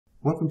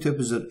Welcome to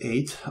episode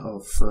 8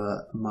 of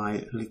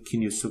my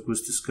Licinius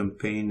Augustus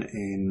campaign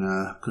in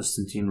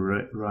Constantine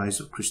Rise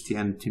of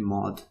Christianity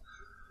mod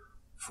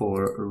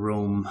for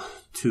Rome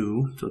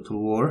 2 Total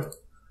War.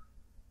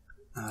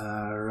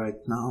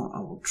 Right now I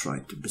will try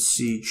to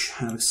besiege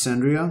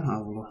Alexandria. I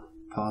will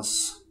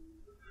pass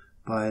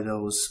by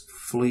those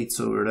fleets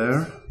over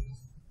there.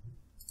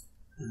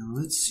 And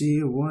let's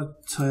see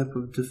what type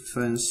of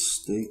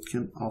defense they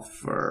can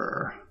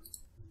offer.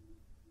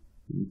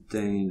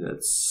 Then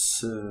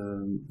that's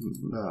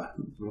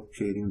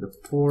blockading the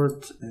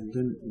port, and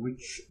then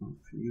which of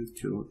you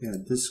two? Yeah,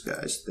 these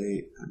guys,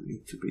 they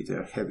need to be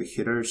their heavy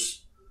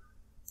hitters.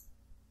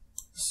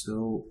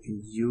 So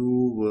you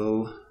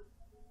will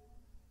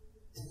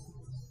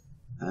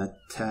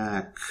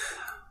attack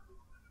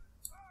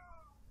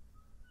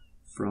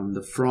from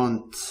the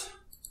front.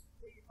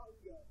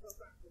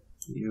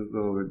 You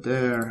go over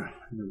there,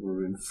 you will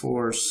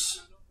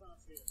reinforce.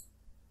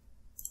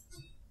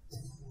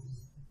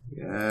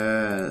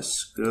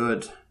 Yes,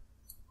 good.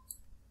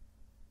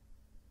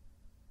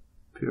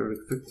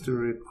 Pyrrhic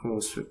victory,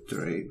 close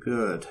victory,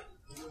 good.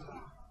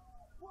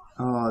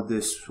 Oh,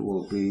 this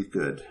will be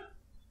good.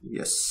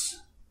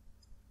 Yes.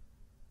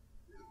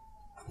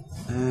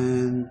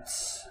 And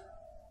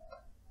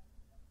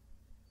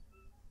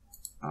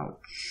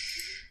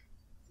ouch.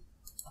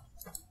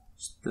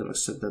 Still I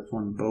said that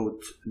one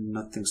boat,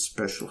 nothing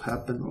special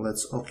happened.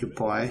 Let's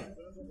occupy.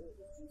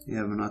 You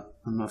have not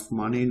enough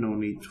money, no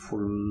need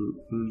for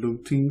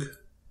looting.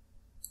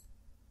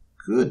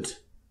 Good.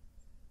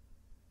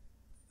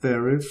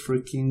 Very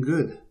freaking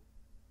good.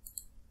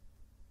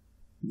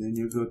 Then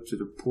you go to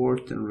the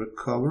port and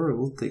recover. It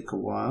will take a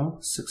while.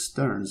 6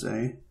 turns,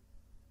 eh?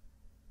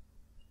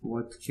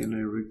 What can I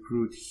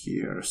recruit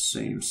here?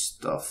 Same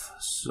stuff.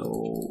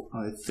 So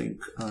I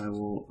think I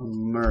will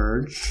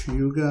merge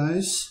you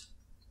guys.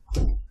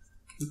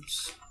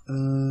 Oops.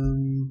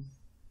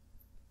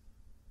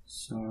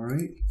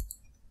 Sorry.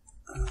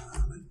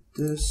 Like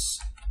this.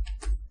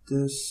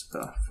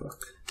 Ah,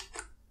 fuck.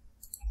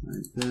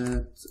 Like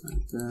that,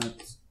 like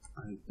that,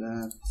 like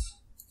that.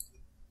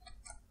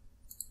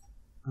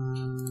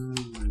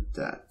 Like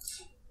that.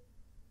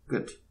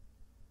 Good.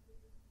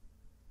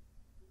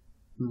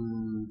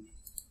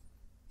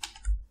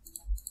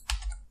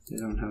 They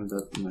don't have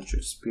that much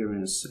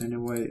experience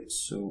anyway,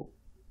 so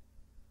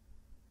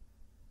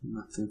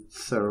nothing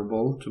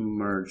terrible to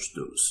merge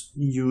those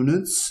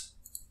units.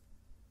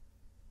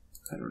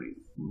 I don't need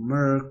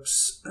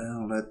mercs.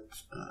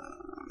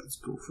 Let's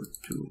go for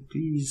 2 of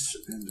these,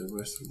 and the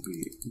rest will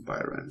be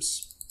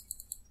Byrams.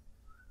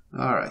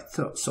 Alright,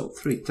 so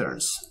 3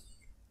 turns.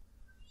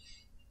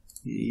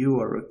 You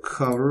are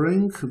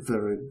recovering,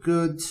 very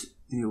good.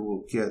 You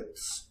will get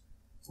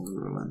a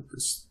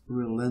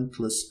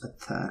relentless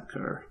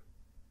attacker.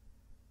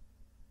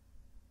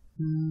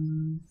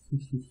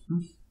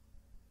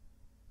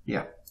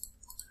 Yeah.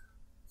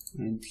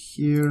 And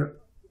here,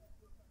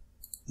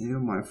 you,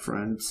 my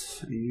friend,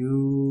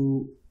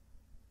 you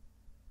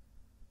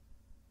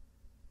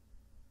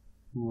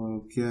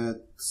will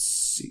get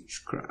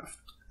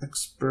siegecraft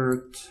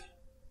expert.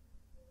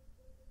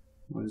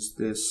 What is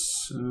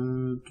this?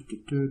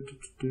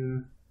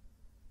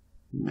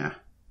 Nah,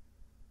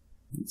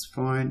 it's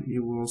fine.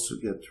 You will also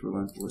get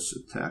relentless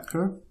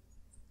attacker.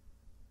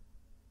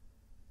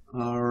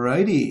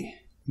 Alrighty,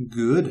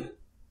 good.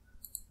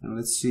 Now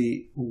let's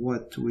see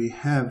what we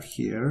have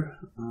here.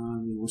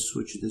 We will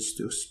switch this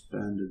to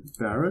expanded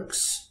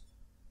barracks,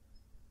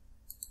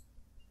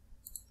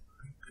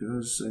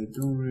 because I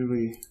don't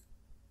really,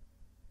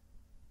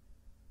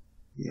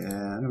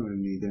 I don't really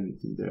need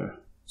anything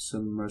there.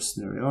 Some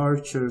mercenary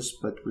archers,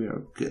 but we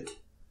are good.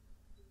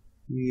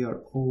 We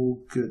are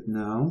all good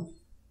now.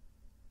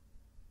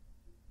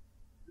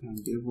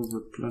 And they will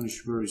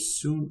replenish very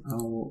soon. I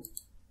will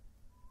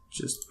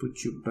just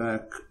put you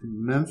back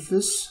in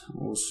Memphis.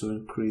 Also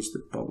increase the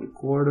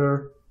public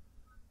order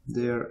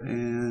there,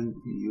 and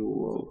you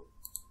will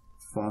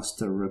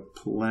faster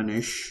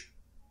replenish.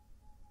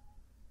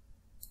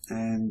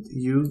 And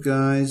you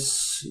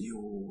guys, you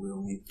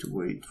will need to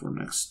wait for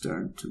next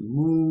turn to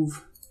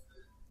move.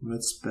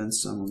 Let's spend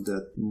some of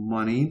that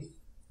money.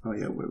 Oh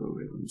yeah, wait,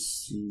 let me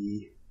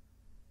see.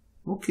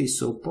 Okay,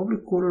 so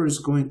public order is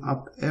going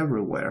up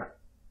everywhere.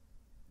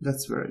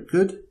 That's very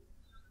good.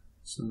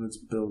 So let's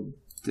build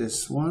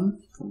this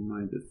one for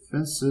my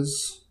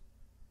defenses.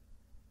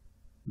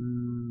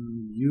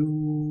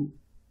 You,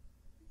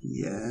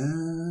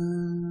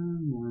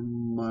 more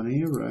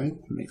money, right?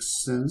 Makes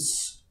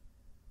sense.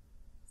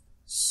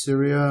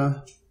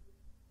 Syria.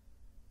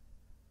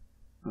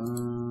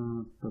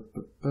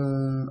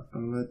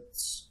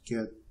 Let's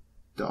get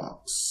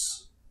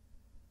docks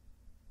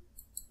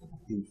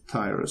in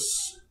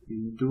Tyrus,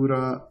 in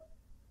Dura,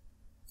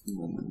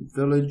 Roman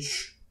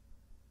village.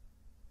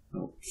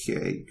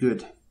 Okay,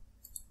 good.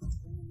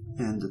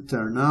 And the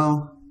turn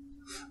now.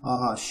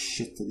 Ah,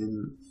 shit, I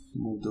didn't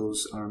move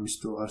those armies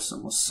to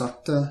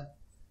Arsamosata.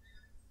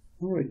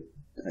 Alright,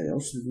 I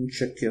also didn't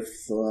check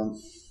if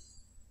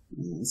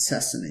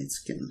assassinates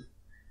can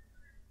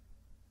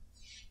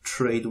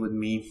trade with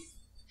me.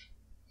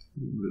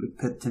 Really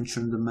pay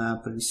attention to the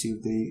map and see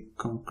if they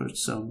conquered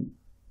some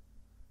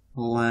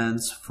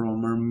lands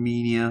from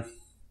Armenia.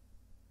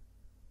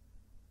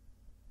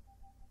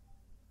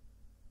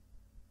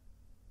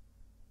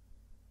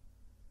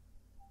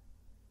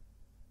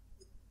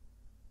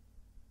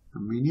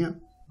 Armenia,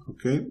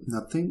 okay,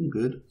 nothing,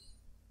 good.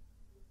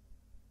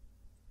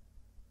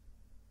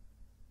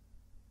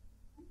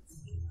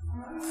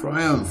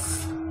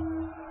 Triumph,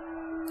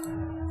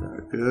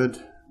 very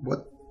good.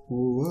 What?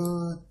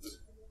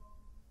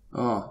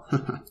 Oh,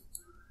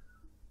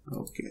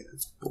 okay,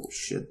 that's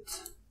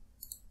bullshit.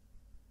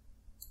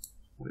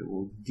 We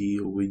will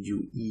deal with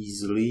you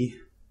easily.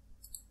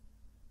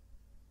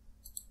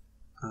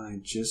 I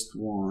just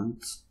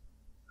want,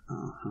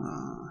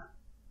 I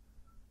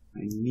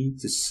need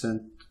to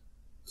send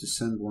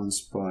one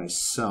spy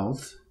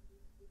south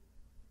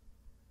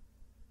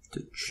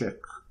to check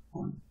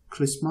on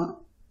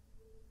Klisma.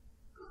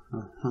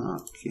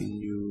 Can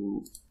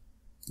you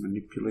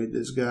manipulate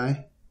this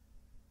guy?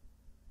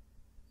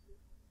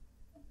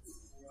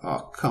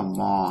 Oh, come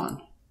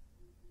on.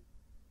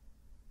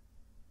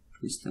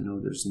 At least I know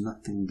there's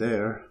nothing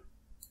there.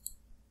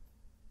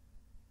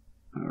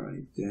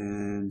 Alright,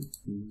 then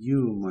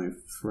you, my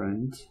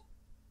friend,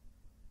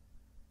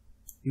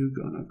 you're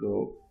gonna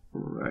go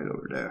right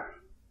over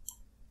there.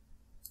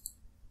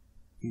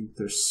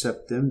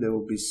 Intercept them. There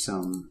will be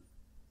some,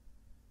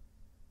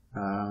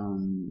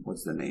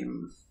 what's the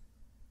name?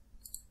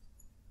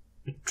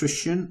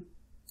 Attrition.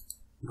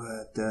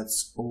 But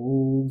that's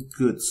all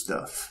good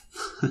stuff.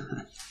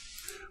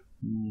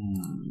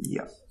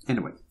 Yeah,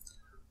 anyway.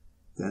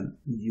 Then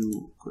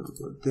you go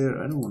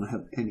there. I don't want to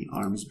have any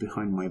armies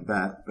behind my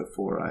back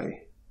before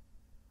I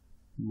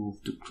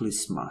move to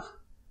Klisma.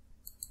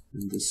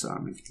 And this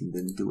army can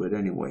then do it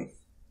anyway.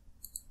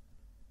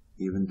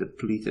 Even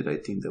depleted, I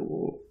think they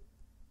will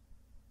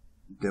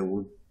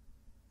do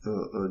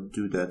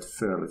that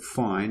fairly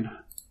fine.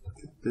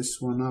 Get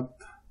this one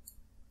up.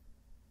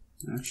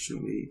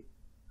 Actually,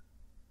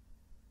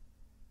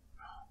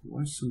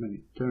 why so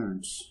many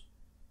turns?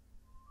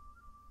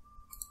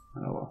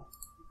 Oh well.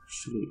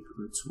 Actually,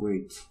 let's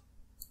wait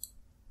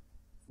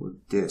for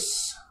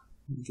this.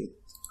 Get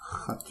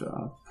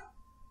Khatra up.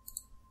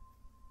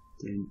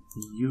 Then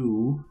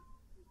you.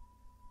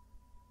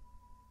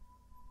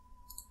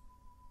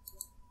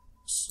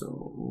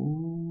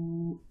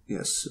 So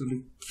yes,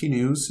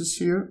 Licinius is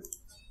here.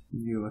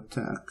 You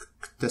attack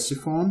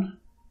Ctesiphon.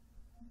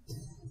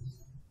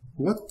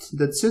 What?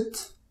 That's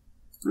it?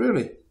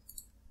 Really?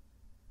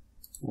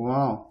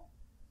 Wow.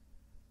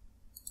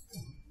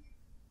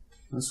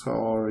 That's how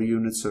our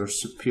units are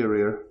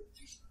superior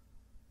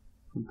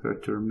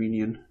compared to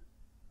Armenian.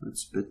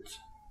 That's a bit,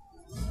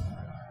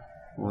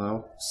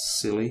 well,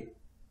 silly.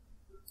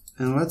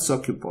 And let's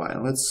occupy.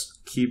 Let's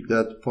keep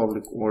that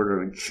public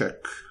order in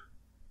check.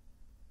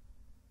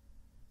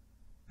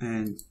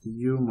 And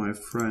you, my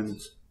friend,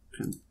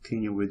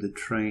 continue with the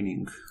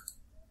training.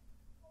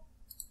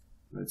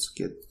 Let's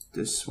get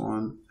this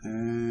one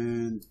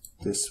and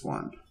this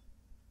one.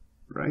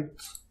 Right?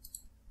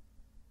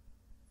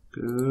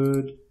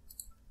 Good.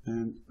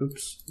 And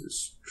oops,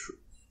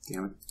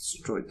 damn it,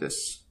 destroyed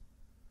this.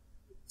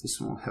 This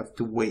one will have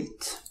to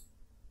wait.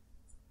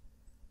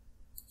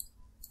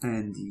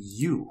 And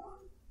you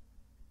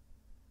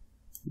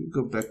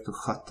go back to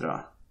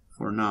Khatra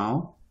for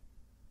now.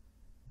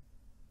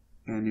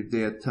 And if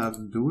they attack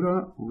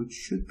Dura, which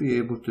should be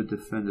able to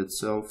defend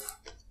itself,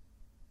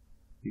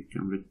 you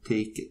can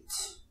retake it.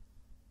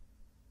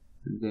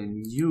 And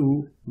then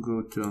you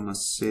go to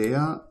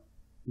Amasea,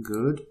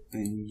 good,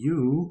 and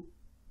you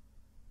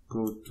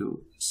go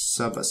to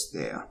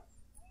Sabastea.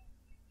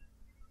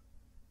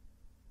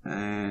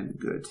 And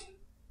good.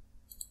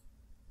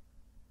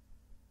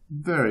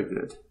 Very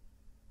good.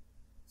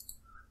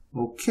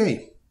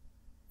 Okay.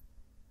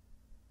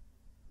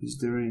 Is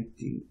there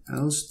anything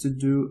else to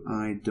do?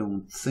 I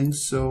don't think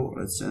so.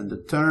 Let's end the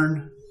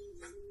turn.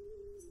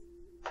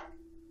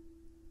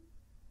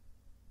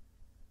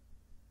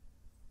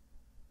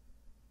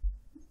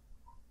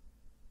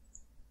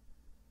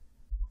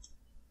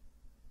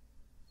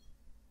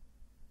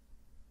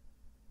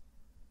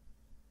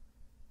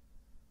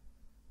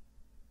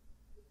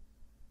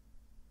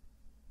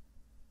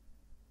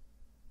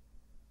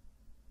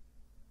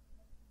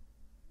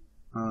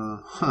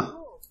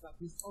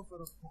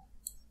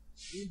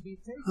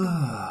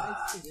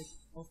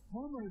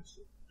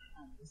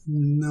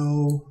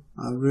 No,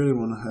 I really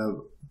want to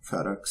have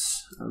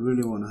Pharax. I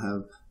really want to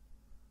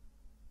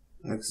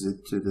have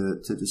exit to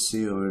the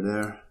sea over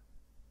there.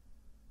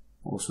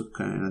 Also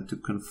kind of to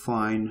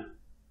confine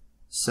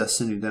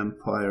Sassanid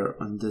Empire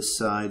on this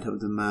side of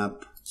the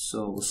map.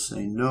 So we'll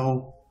say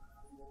no.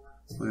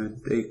 We'll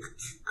take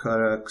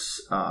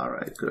Pharax.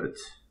 Alright, good.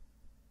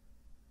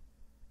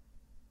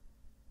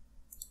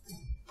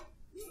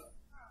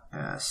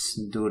 Yes,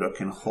 Dura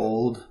can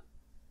hold.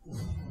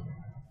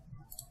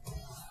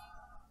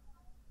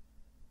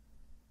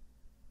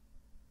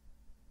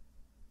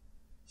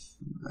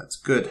 That's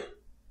good.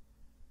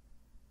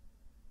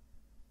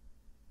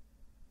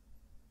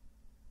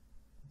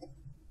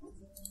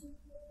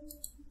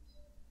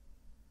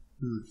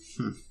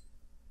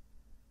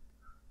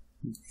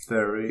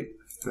 Very,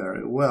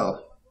 very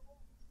well.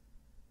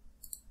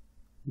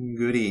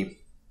 Goody.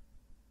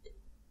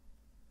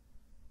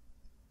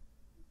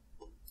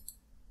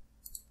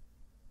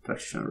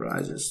 Faction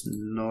rises.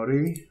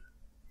 Naughty.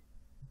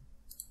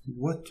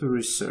 What to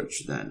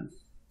research then?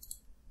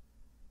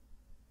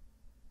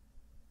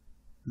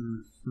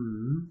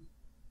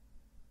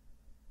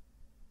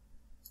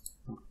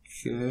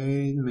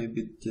 Okay,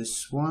 maybe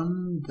this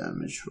one.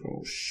 Damage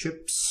roll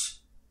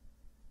ships.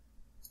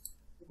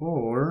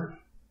 Or...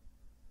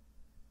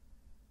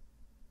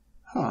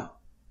 Huh.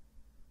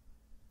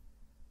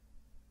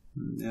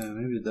 Yeah,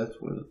 maybe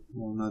that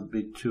will not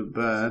be too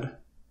bad.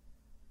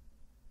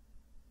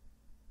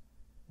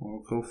 We'll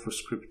go for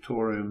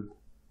Scriptorium.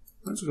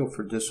 Let's go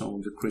for this one.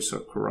 We'll decrease our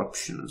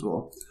corruption as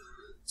well.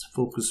 Let's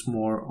focus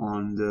more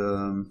on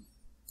the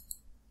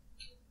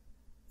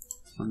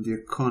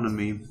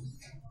economy.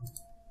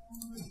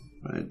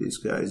 Right, these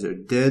guys are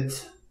dead.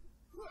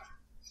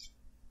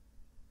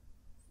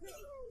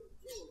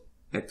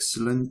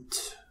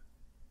 Excellent.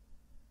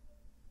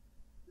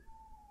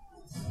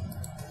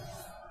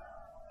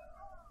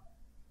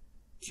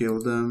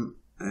 Kill them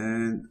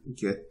and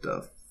get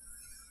the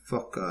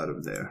fuck out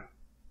of there.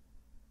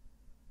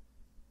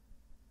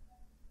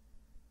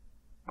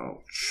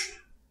 Ouch.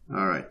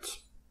 Alright.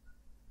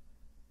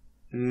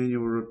 And you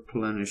will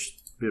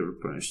be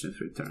replenished in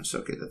 3 turns.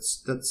 Okay,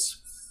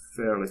 that's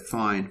fairly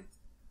fine.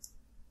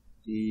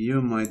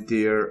 You, my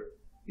dear,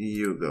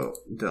 you go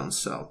down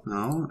south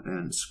now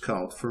and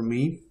scout for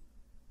me.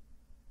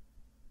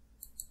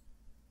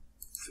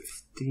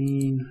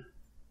 15,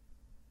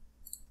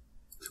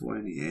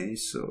 28,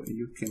 so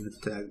you can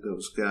attack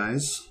those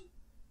guys.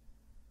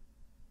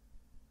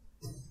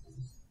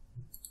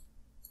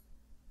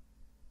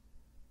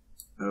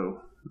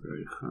 Oh,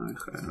 very high.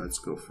 Let's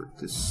go for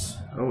this.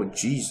 Oh,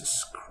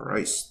 Jesus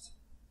Christ.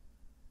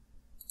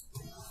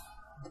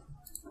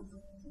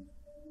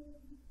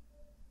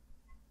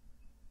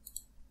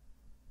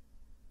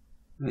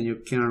 And you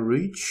can't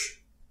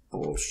reach?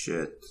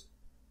 Bullshit.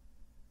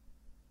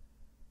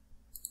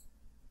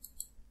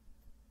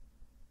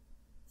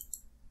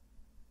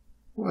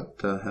 What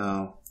the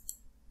hell?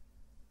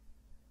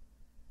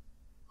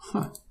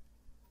 Huh.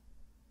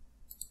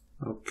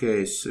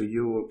 Okay, so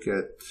you will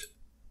get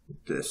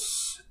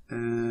this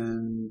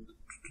and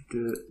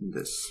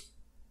this.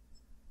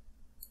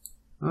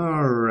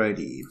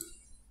 Alrighty.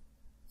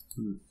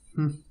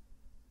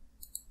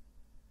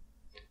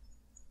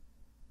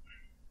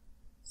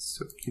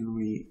 So can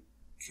we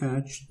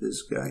catch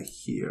this guy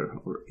here,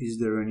 or is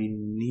there any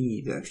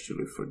need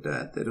actually for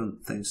that? I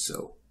don't think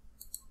so.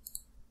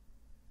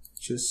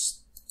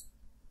 Just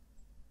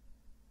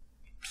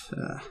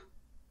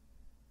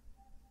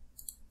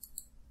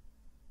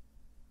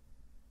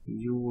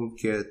you will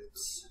get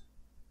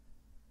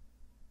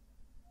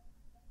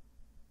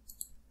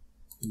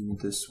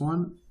this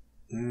one,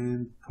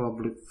 and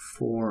public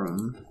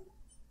forum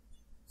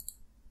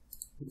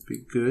would be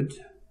good.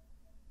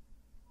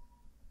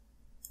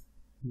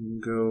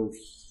 Go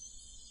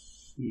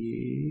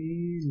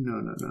here.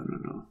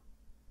 No.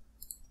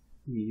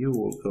 You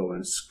will go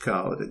and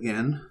scout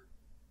again.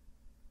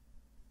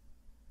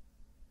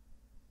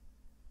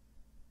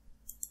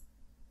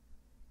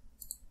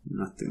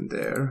 Nothing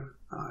there.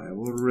 I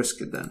will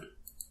risk it then.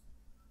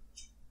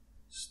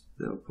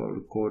 Still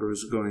public order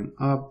is going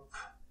up.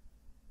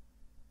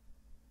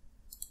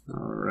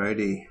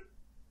 Alrighty.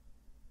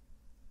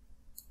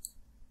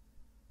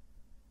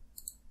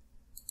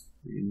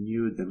 And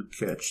you then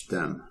catch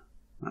them,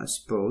 I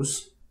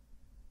suppose.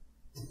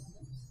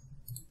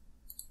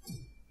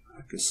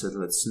 Like I said,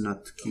 let's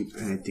not keep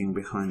anything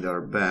behind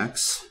our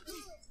backs.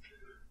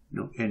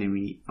 No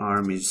enemy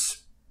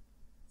armies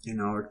in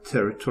our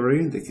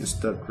territory. They can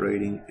start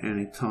raiding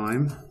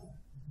anytime.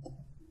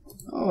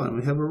 Oh, and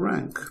we have a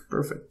rank.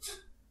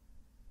 Perfect.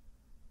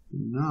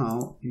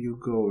 Now you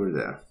go over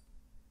there.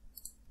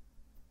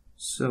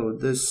 So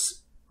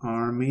this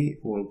army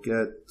will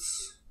get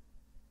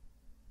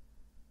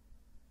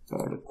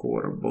all the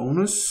quarter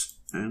bonus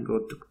and go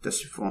to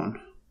Ctesiphon.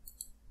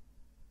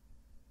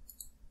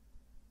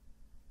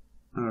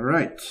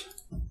 Alright.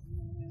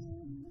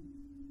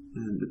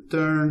 And the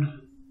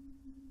turn.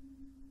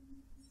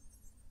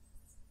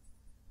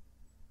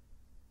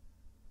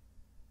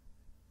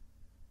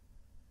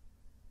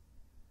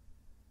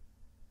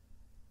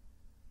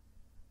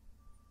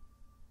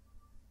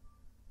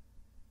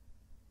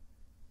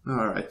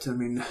 Alright, I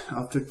mean,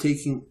 after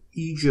taking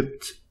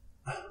Egypt,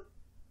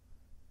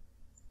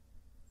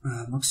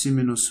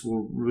 Maximinus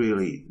will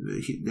really,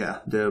 yeah,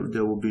 there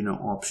will be no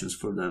options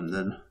for them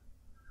then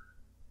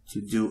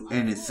to do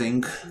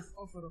anything.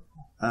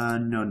 No,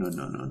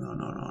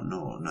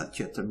 not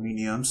yet,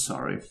 Armenia, I'm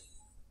sorry.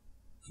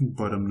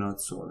 But I'm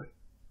not sorry.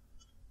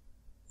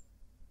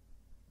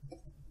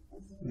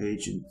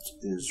 Agent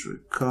is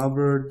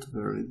recovered,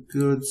 very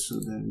good, so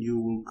then you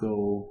will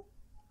go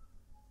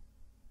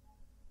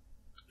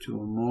to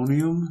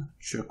Ammonium,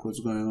 check what's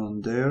going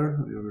on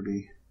there. We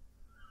already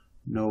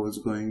know what's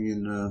going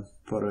in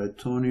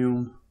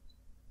Paraetonium.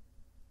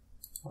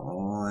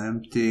 Oh,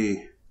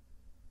 empty.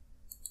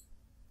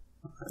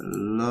 I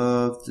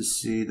love to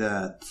see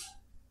that.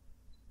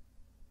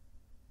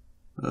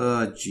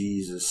 Oh,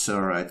 Jesus.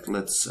 Alright,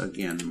 let's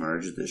again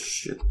merge this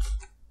shit.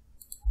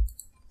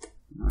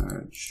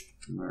 Merge,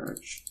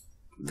 merge,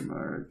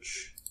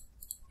 merge.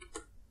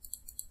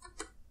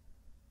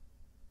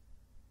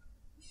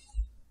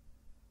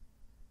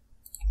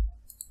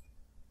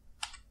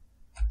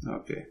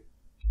 Okay.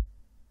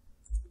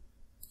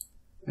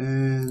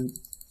 And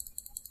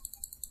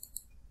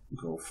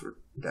go for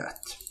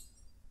that.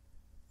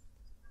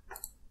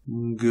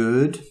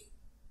 Good.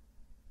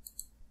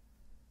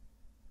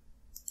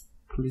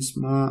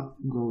 Prisma,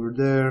 go over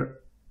there.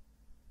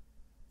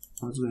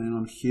 What's going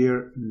on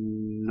here?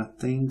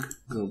 Nothing.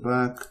 Go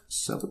back.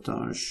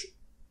 Sabotage.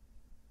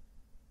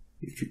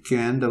 If you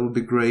can, that would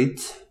be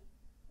great.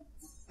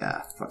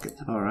 Yeah, fuck it.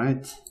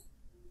 Alright.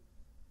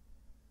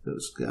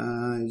 Those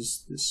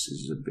guys, this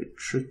is a bit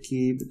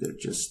tricky, but they're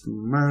just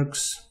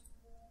mercs.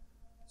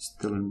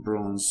 Still in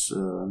bronze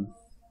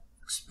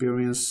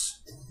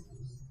experience.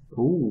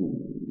 Oh,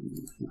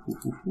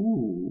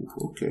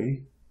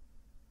 okay.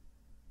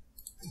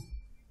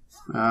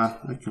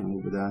 I can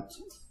live with that.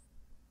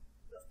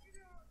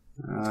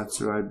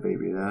 That's right,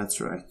 baby, that's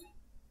right.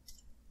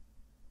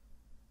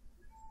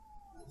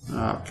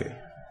 Okay.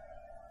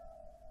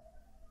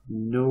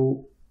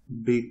 No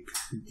big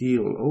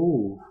deal.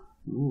 Oh,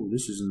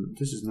 this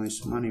is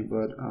nice money,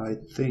 but I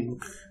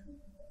think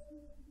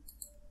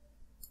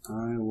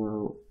I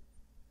will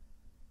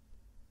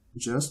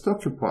just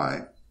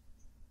occupy.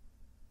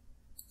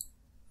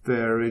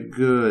 Very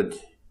good.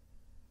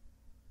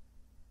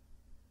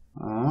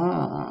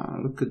 Ah,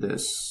 look at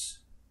this.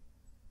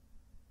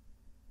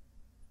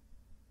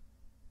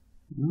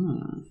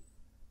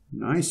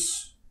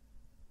 Nice.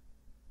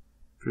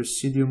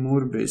 Presidium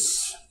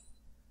Orbis.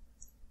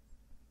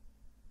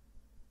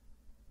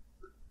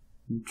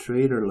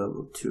 Trader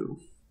level 2.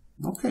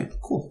 Okay,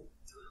 cool.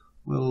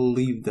 We'll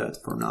leave that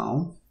for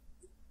now.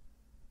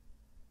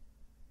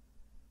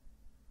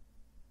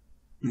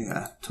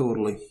 Yeah,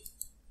 totally.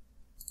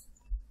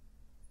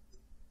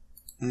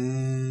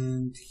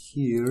 And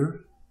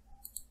here,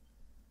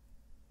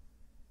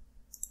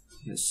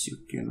 yes, you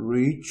can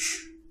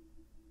reach.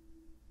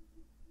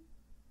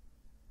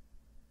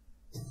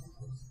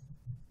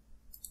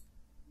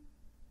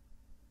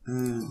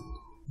 And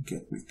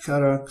get me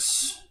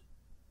Karax.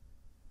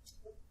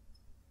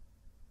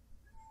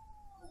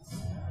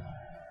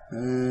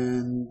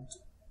 And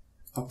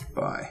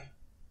occupy.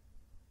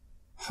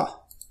 Ha!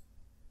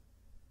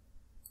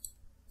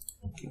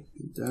 Get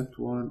me that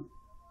one.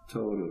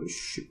 Totally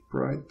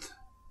shipwright.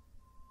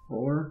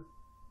 Or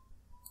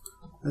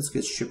let's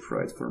get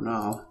shipwright for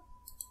now.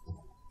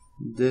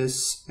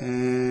 This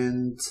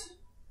and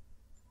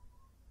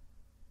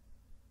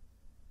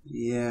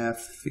yeah,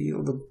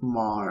 Field of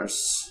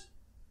Mars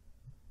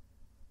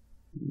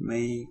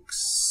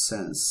makes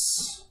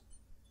sense.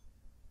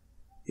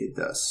 It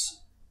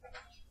does.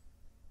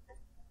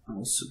 I'm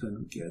also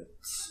gonna get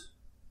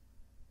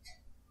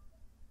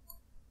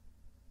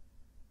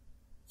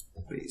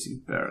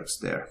basic barracks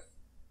there.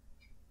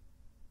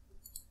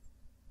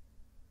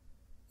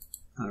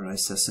 Alright,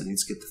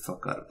 Sassanids, get the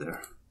fuck out of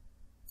there.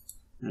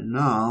 And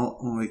now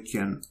we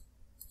can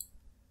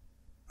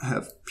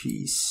have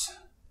peace.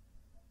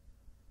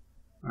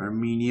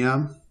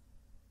 Armenia.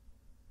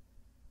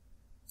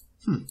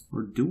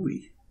 Or do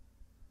we?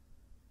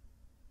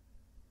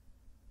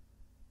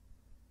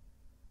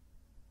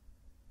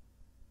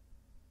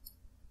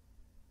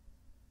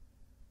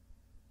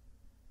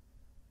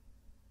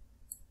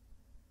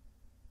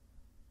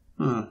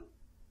 Huh.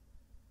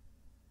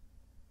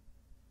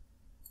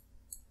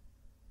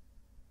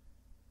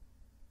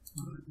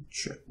 Let me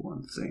check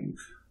one thing.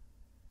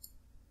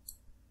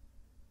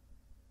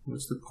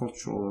 What's the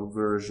cultural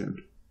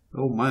aversion?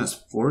 Oh, minus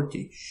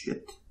 40.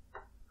 Shit.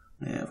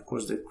 Yeah, of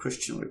course they're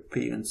Christian with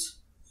pagans.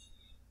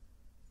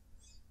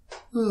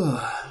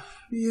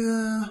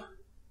 Yeah.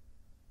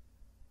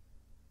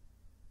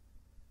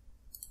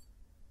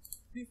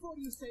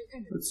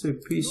 Let's say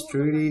peace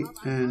treaty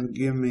and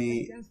give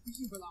me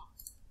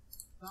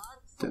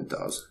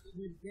 10,000.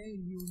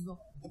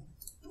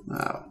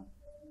 Now,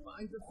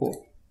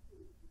 cool.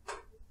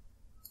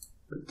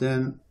 But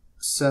then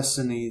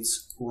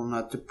Sassanids will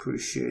not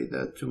appreciate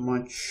that too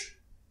much.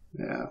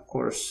 Yeah, of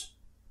course.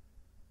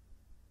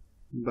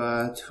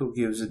 But who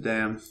gives a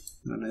damn?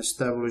 I'm gonna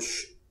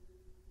establish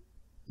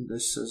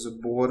this as a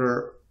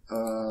border,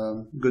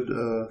 good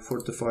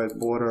fortified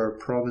border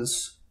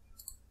province.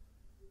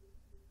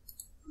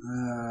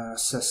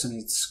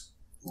 Sassanids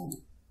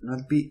will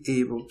not be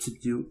able to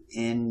do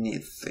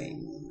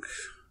anything.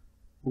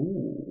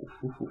 Ooh.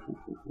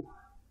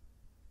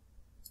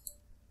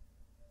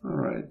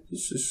 Alright,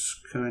 this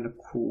is kind of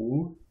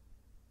cool.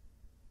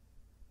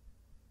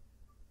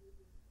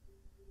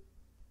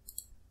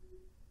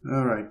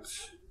 Alright.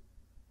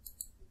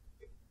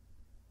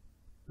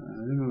 I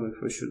don't know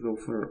if I should go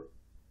for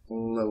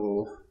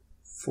level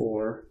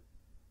 4.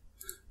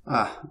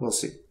 We'll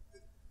see.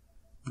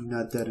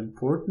 Not that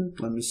important.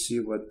 Let me see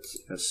what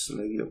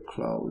Legio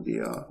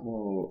Claudia.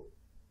 Oh,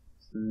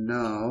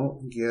 now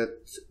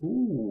get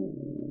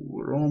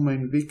Roma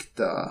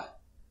Invicta.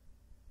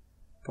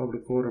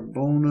 Public order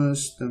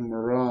bonus, then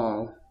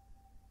morale.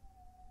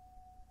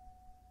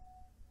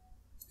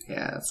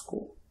 Yeah, that's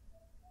cool.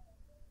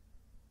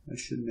 I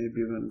should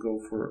maybe even go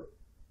for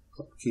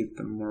upkeep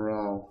and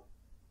morale.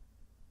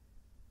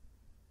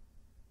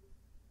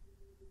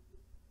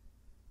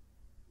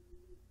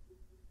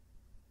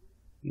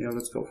 Yeah,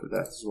 let's go for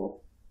that as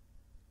well.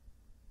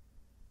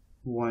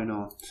 Why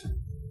not?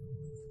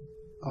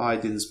 Oh, I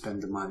didn't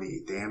spend the money,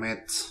 damn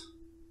it.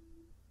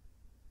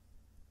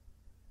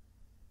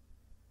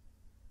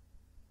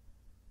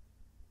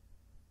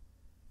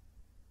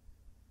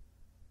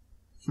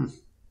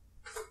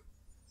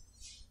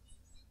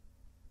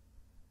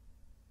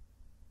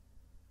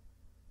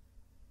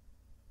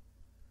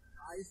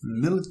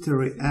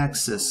 Military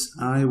access.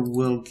 I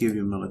will give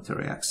you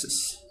military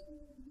access.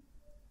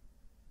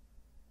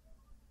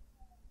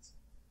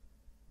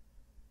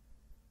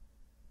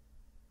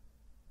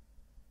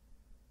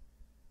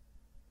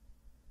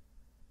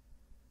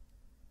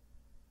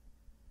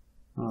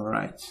 All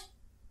right.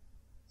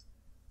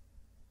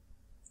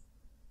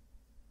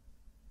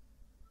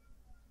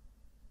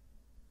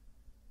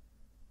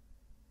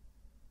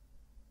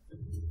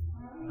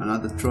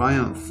 Another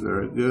triumph,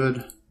 very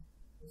good.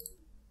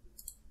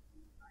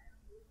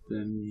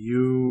 Then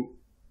you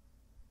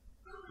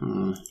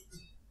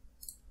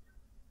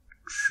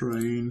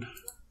train.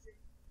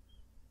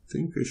 I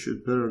think I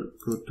should better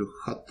go to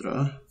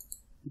Hatra,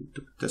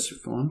 to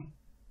Ctesiphon.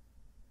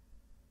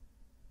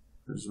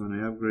 Because when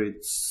I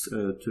upgrade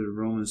to the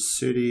Roman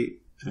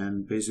city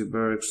and basic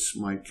barracks,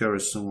 my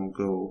garrison will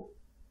go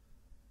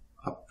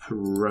up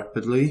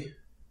rapidly.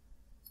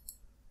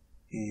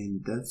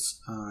 And that's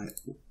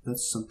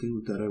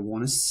something that I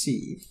want to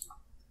see.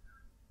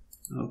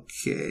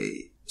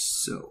 Okay,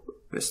 so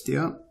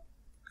Bestia,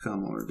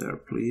 come over there,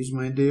 please,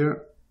 my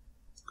dear.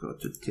 Go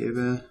to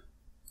Tebe.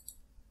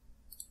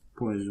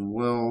 Poison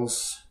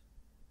wells.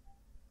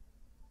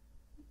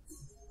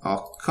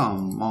 Oh,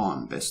 come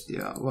on,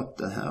 Bestia. What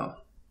the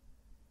hell?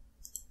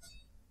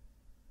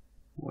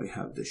 We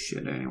have this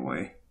shit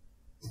anyway.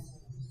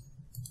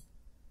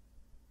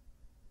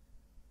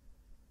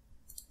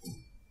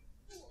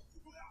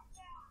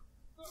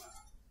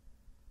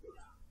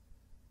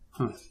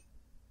 Huh.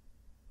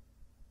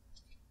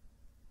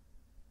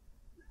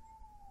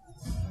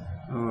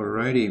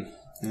 Alrighty.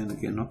 And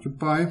again,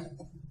 occupy.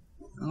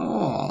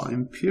 Oh,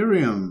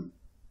 Imperium.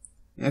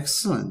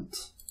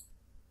 Excellent.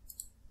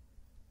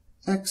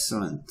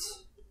 Excellent.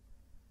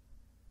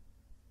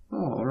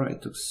 Oh,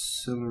 alright.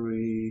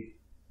 Auxiliary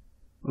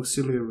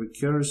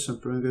garrison,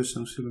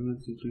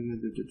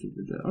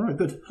 alright,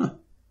 good. Huh.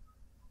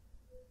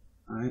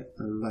 I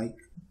like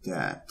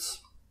that.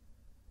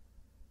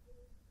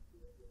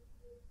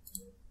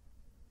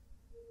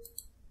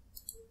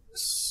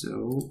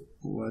 So,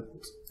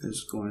 what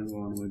is going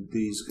on with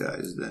these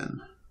guys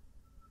then?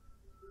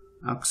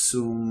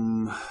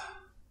 Axum,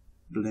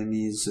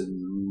 Blemis,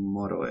 and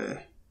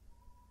Moroe.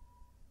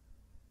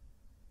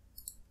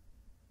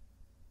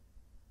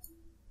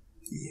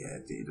 Yeah,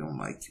 they don't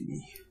like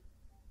me.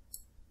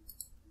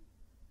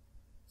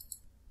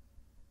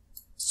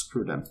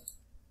 Screw them.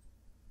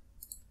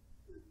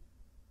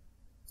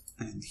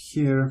 And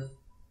here,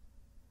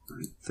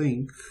 I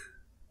think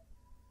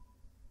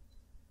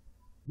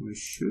we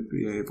should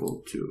be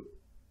able to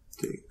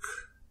take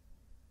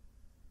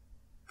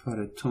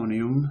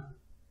Paratonium.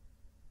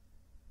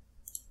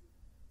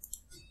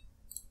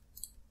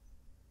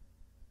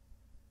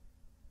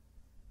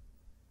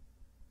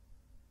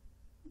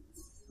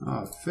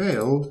 Ah,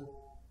 failed.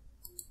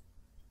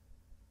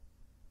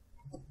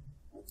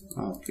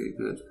 Okay,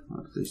 good.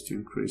 At least you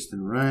increased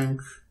in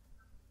rank.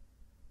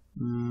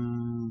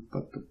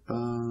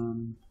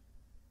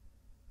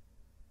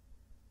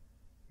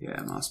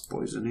 Yeah, mass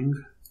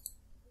poisoning.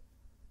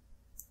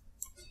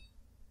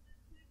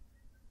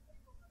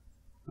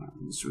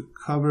 It's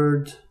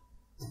recovered.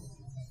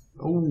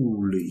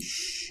 Holy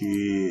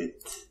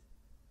shit.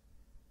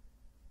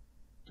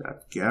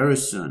 That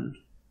garrison.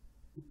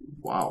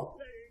 Wow.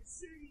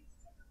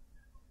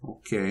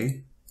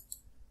 Okay.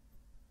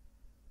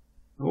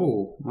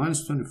 Oh,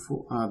 minus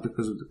 24. Ah,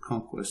 because of the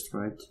conquest,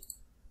 right?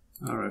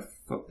 Alright,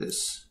 fuck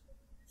this.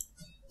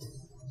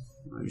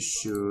 I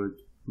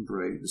should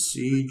break the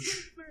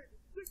siege.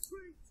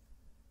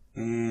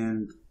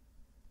 And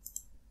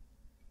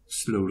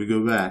slowly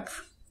go back.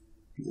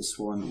 This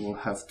one will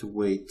have to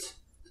wait.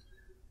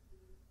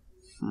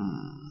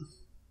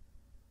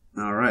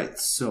 Alright,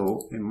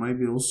 so it might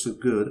be also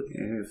good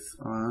if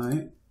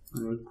I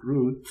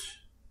recruit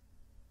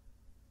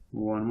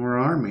one more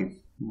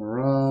army.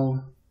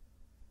 Morale,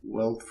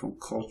 wealth from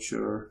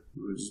culture,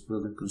 religious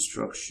building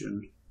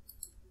construction.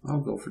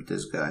 I'll go for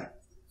this guy.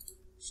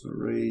 So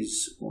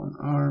raise one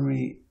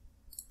army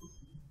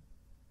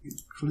in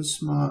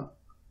Clisma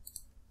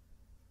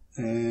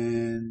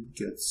and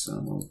get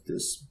some of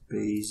this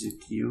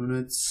basic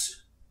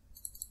units.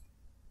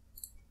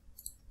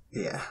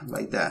 Yeah,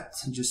 like that,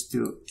 just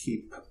to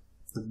keep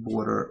the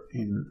border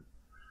in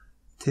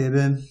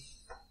Thebe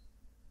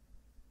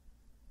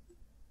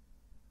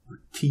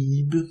or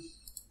Thebe.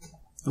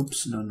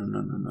 Oops, no.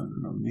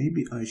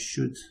 Maybe I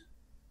should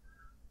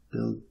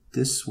build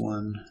this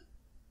one.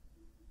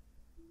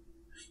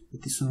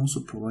 But this one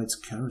also provides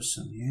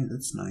garrison. Yeah,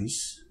 that's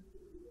nice.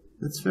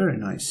 That's very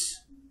nice.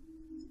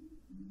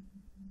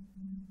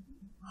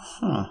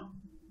 Huh.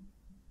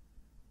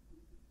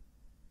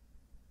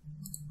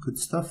 Good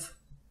stuff.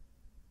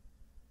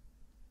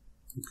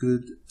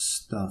 Good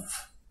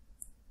stuff.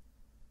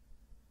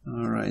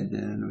 Alright,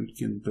 then we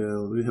can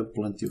build. We have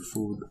plenty of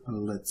food.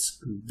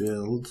 Let's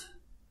build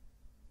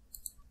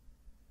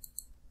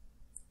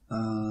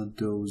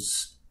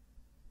those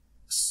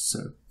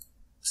circi?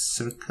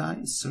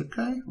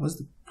 Circi? What's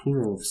the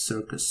plural of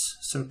circus?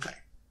 Circi.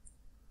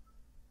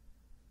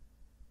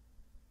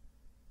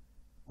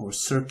 Or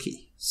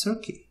circi.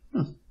 Circi.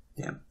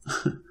 Damn.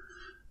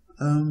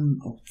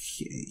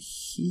 Okay,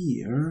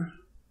 here.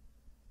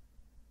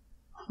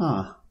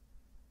 Huh.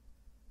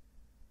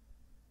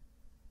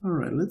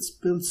 Alright, let's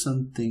build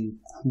something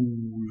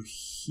cool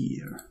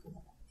here.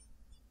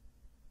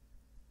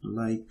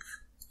 Like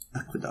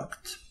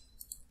aqueduct.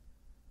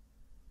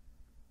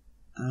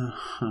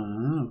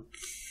 Okay.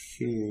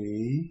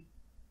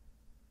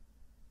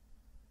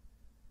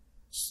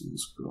 This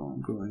is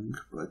growing,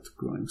 but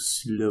growing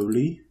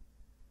slowly.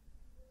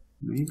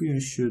 Maybe I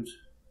should...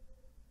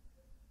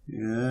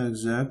 Yeah,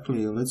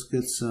 exactly. Let's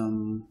get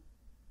some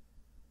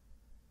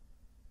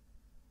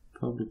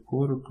public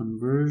order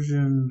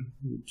conversion.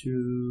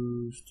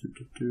 Reduce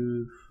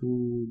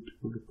food,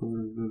 public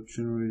order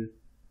generated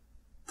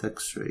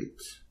tax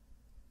rate.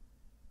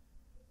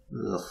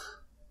 Ugh.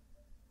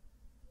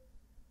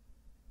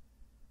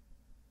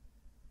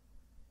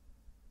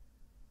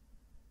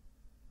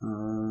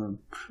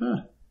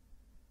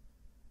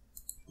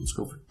 Let's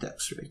go for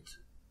tax rate.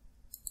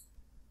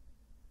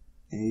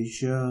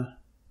 Asia.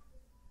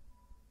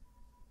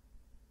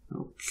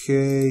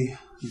 Okay.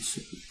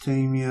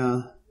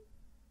 Mesopotamia.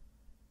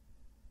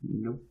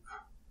 Nope.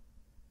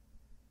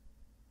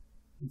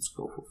 Let's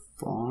go for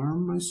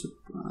farm, I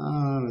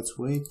suppose. Let's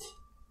wait.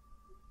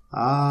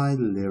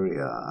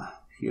 Illyria.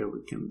 Here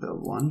we can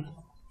build one.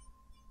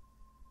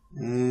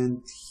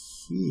 And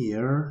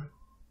here...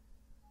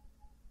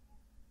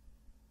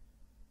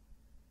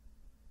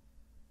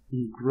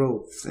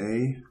 growth,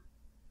 eh?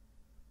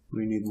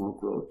 We need more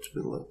growth to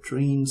build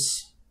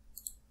latrines.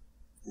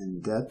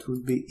 And that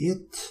would be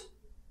it.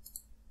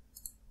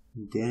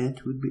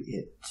 That would be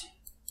it.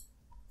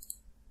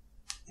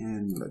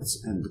 And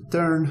let's end the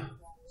turn.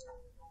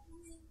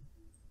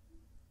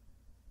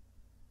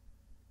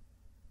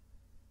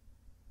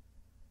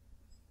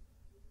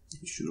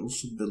 You should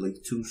also build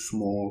like 2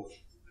 small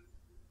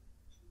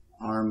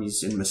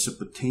armies in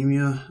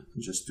Mesopotamia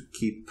just to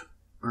keep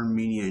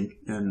Armenia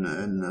and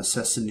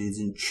Sassanids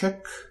in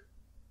check.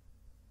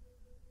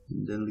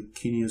 And then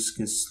Licinius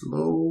can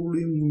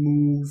slowly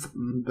move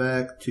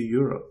back to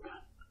Europe.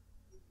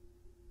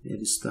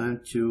 It is time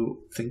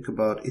to think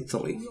about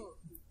Italy.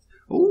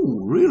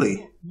 Oh,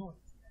 really? Oh,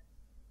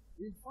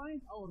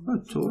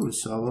 totally,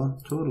 Sava.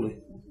 Totally.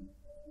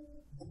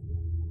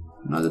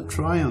 Another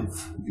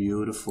triumph.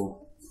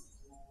 Beautiful.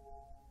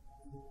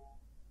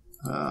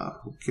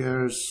 Who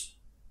cares?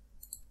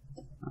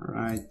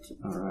 Alright.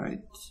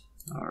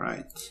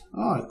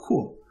 Oh,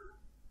 cool.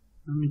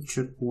 Let me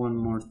check one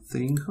more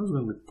thing. How's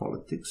it with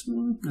politics?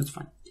 That's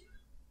fine.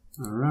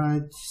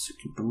 Alright,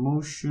 secure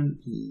promotion.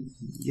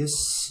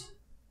 Yes.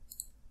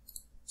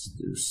 Let's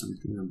do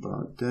something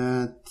about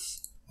that.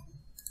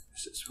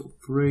 This is for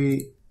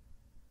free.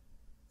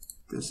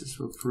 This is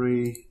for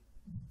free.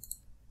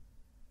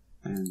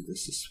 And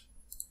this is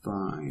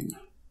fine.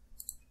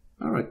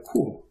 Alright,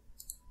 cool.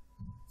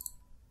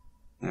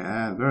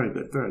 Yeah, very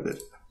good, very good.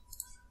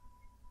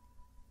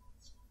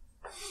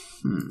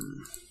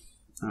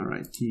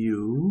 Alright,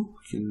 you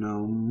can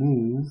now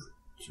move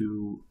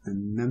to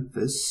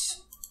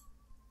Memphis.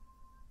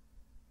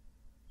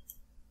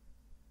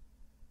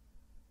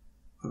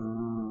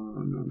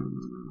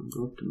 No.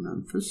 Go to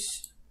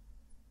Memphis.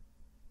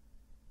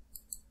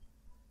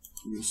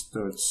 You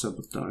start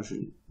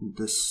sabotaging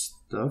this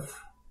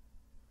stuff.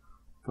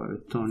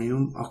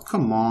 Paritonium. Oh,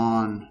 come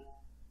on.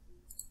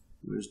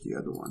 Where's the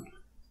other one?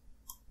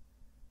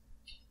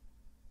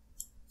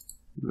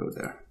 Go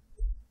there.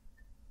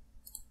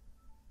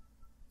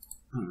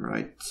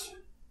 Alright.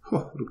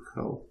 Oh, look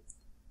how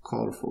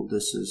colorful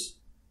this is.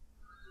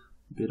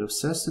 A bit of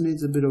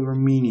Sassanids, a bit of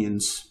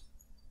Armenians.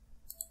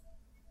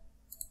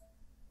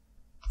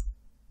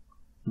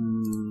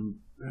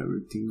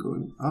 Everything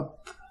going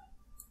up.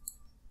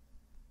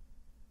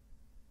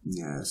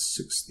 Yeah,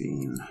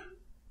 16.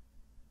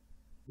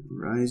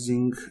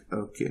 Rising.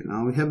 Okay,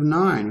 now we have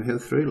 9. We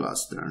have 3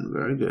 last turn.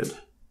 Very good.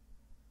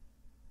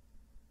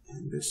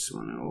 And this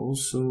one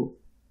also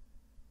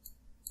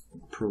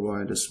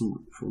provide us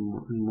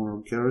for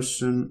more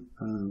garrison,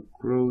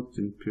 growth,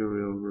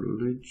 imperial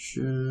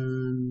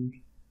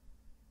religion.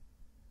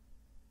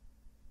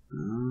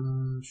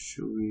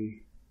 Should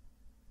we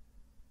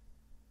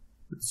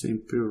Let's say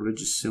imperial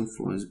religious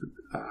influence, but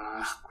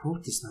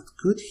growth is not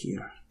good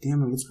here.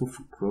 Damn it, let's go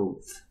for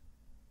growth.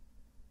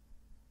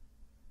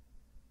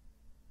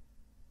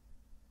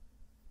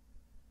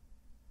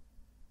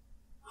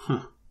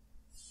 Huh.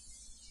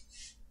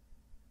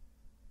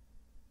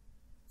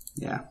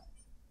 Yeah.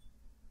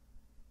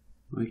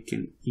 We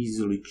can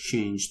easily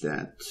change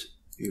that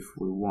if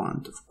we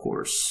want, of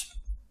course.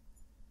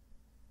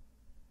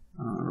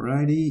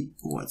 Alrighty,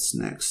 what's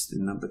next?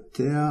 In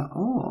Nabatea.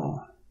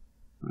 Oh,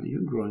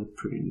 you're growing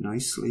pretty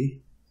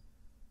nicely.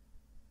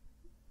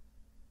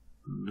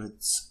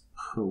 Let's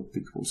hope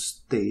it will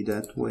stay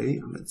that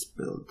way. Let's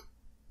build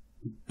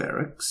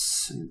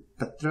barracks in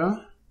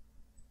Petra.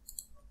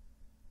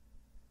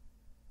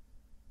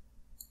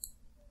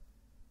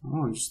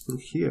 Oh, you're still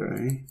here,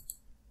 eh?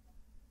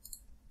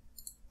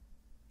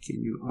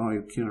 Can you? Oh,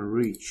 you can't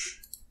reach.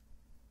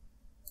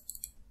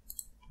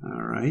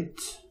 Alright.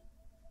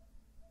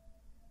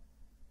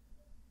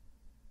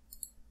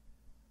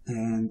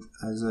 And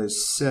as I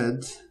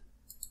said,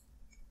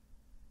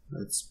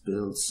 let's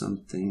build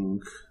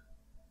something.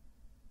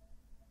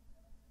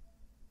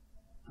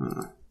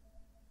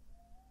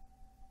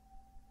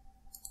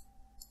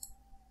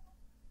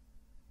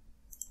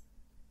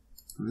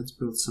 Let's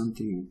build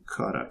something in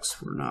Codex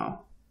for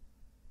now.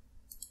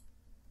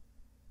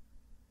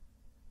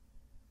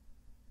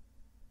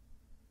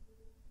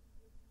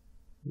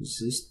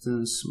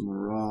 Resistance,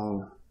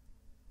 morale.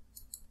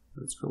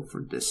 Let's go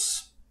for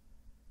this.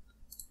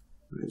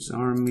 His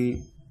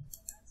army.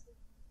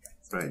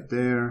 Right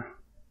there.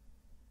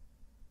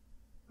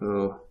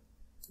 Oh,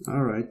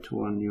 alright,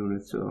 1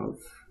 unit of...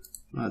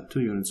 2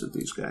 units of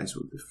these guys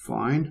will be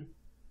fine.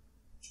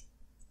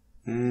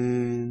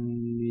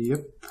 And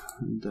yep,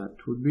 that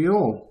would be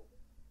all.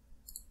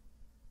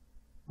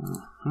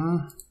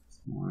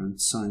 More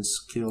science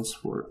skills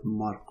for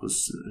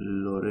Marcus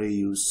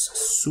Loreus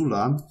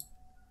Sulla.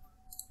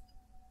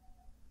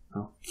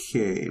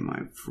 Okay,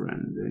 my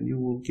friend, then you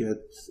will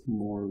get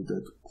more of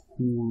that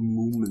cool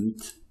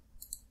movement.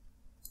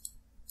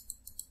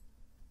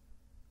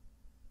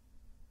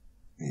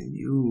 And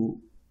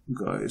you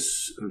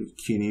guys,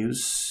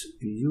 Licinius,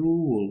 you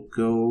will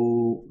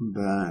go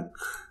back.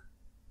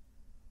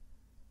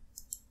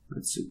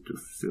 Let's see, to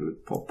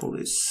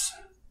Philippopolis.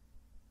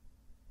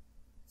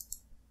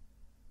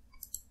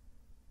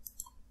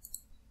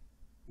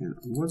 And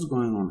what's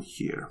going on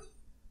here?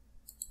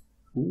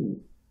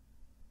 Ooh.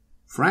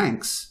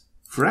 Franks?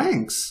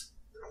 Franks?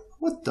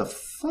 What the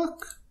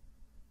fuck?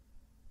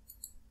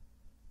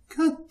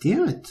 God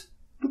damn it.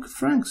 Look at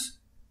Franks.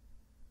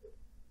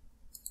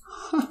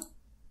 Huh.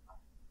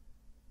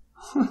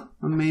 Huh.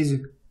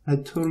 Amazing. I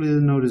totally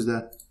didn't notice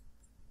that.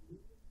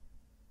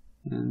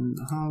 And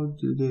how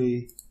do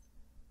they...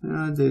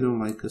 they don't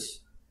like us.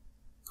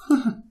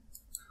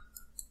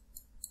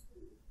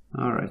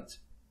 Alright.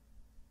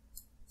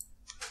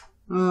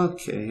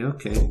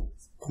 Okay.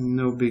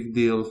 No big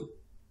deal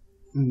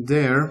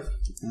there.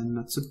 And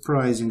not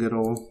surprising at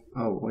all.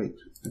 Oh, wait.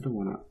 I don't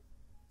want to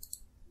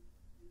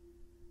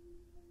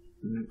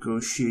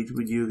negotiate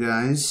with you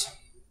guys.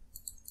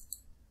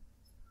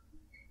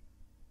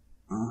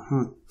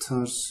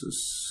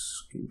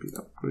 Tarsus can be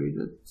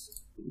upgraded.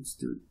 Let's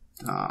do...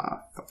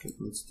 fuck it,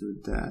 let's do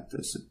that,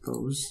 I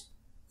suppose.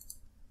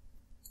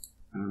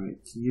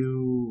 Alright,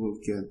 you will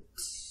get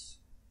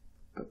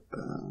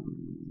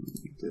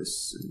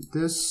this and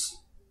this.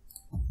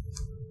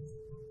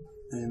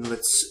 And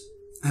let's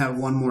have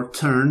one more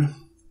turn.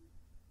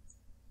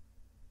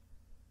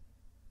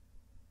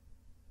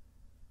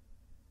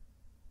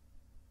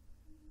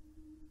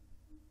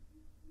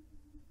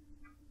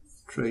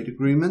 Trade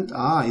agreement?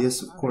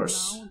 Yes, of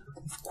course.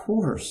 Of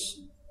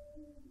course.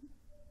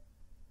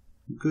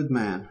 Good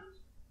man.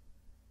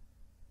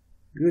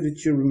 Good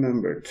that you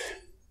remembered.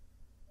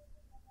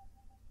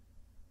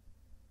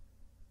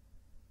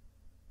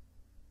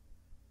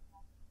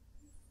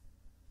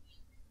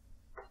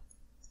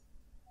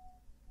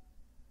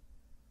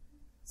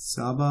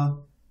 Saba?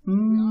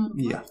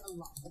 Yeah.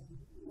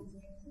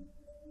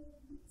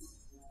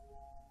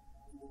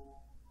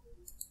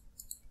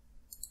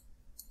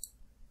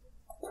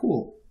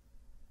 Cool.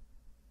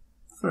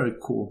 Very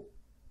cool.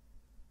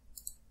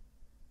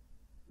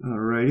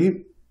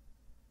 Alrighty.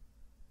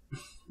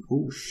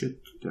 Oh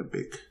shit, they're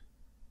big.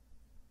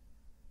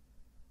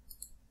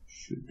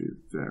 Should be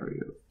wary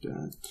of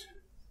that.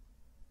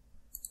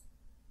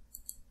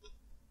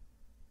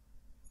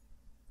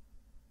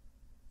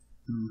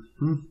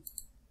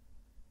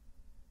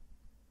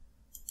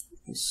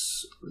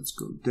 Yes, let's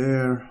go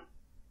there.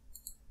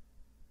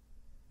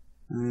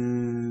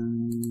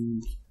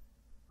 And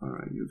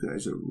alright, you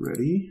guys are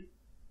ready.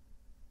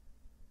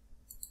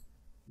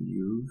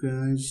 You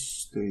guys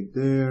stay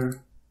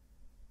there.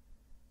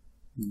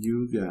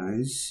 You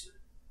guys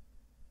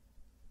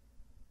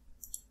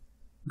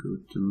go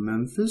to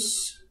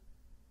Memphis.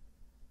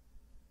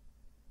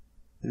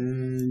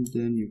 And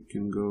then you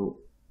can go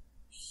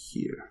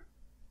here.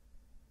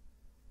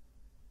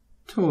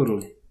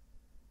 Totally.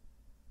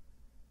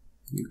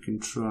 You can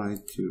try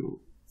to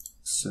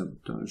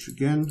sabotage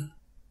again.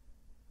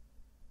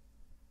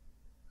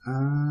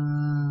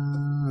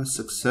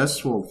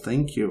 Successful.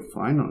 Thank you.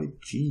 Finally.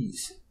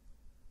 Jeez.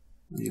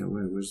 Yeah,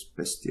 where's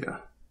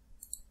Bestia?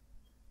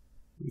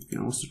 You can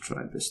also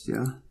try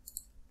Bestia.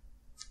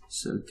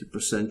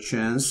 70%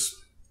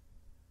 chance.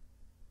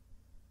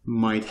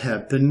 Might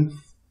happen.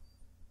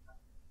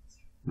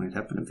 Might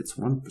happen if it's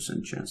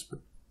 1% chance, but.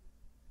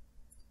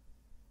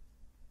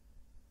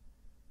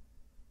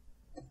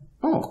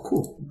 Oh,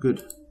 cool.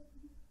 Good.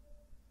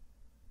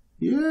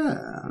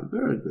 Yeah,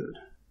 very good.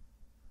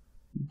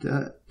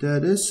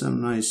 That is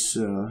some nice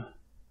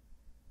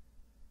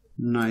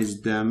nice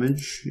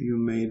damage you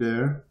made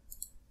there.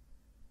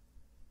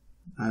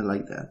 I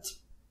like that.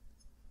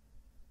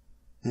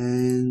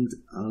 And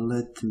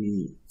let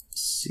me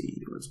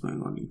see what's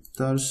going on in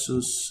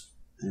Tarsus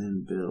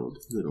and build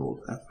good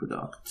old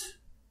aqueduct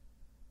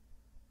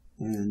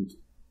and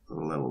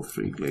level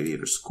 3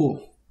 gladiator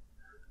school.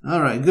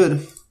 Alright,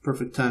 good.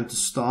 Perfect time to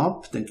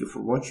stop. Thank you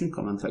for watching.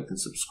 Comment, like, and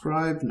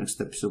subscribe.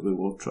 Next episode we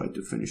will try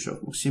to finish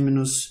off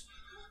Maximinus.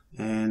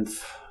 And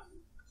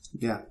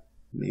yeah,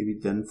 maybe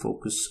then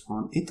focus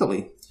on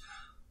Italy.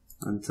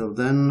 Until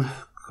then,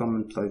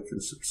 comment, like,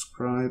 and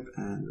subscribe.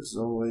 And as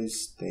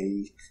always,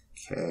 take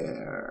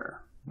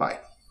care. Bye.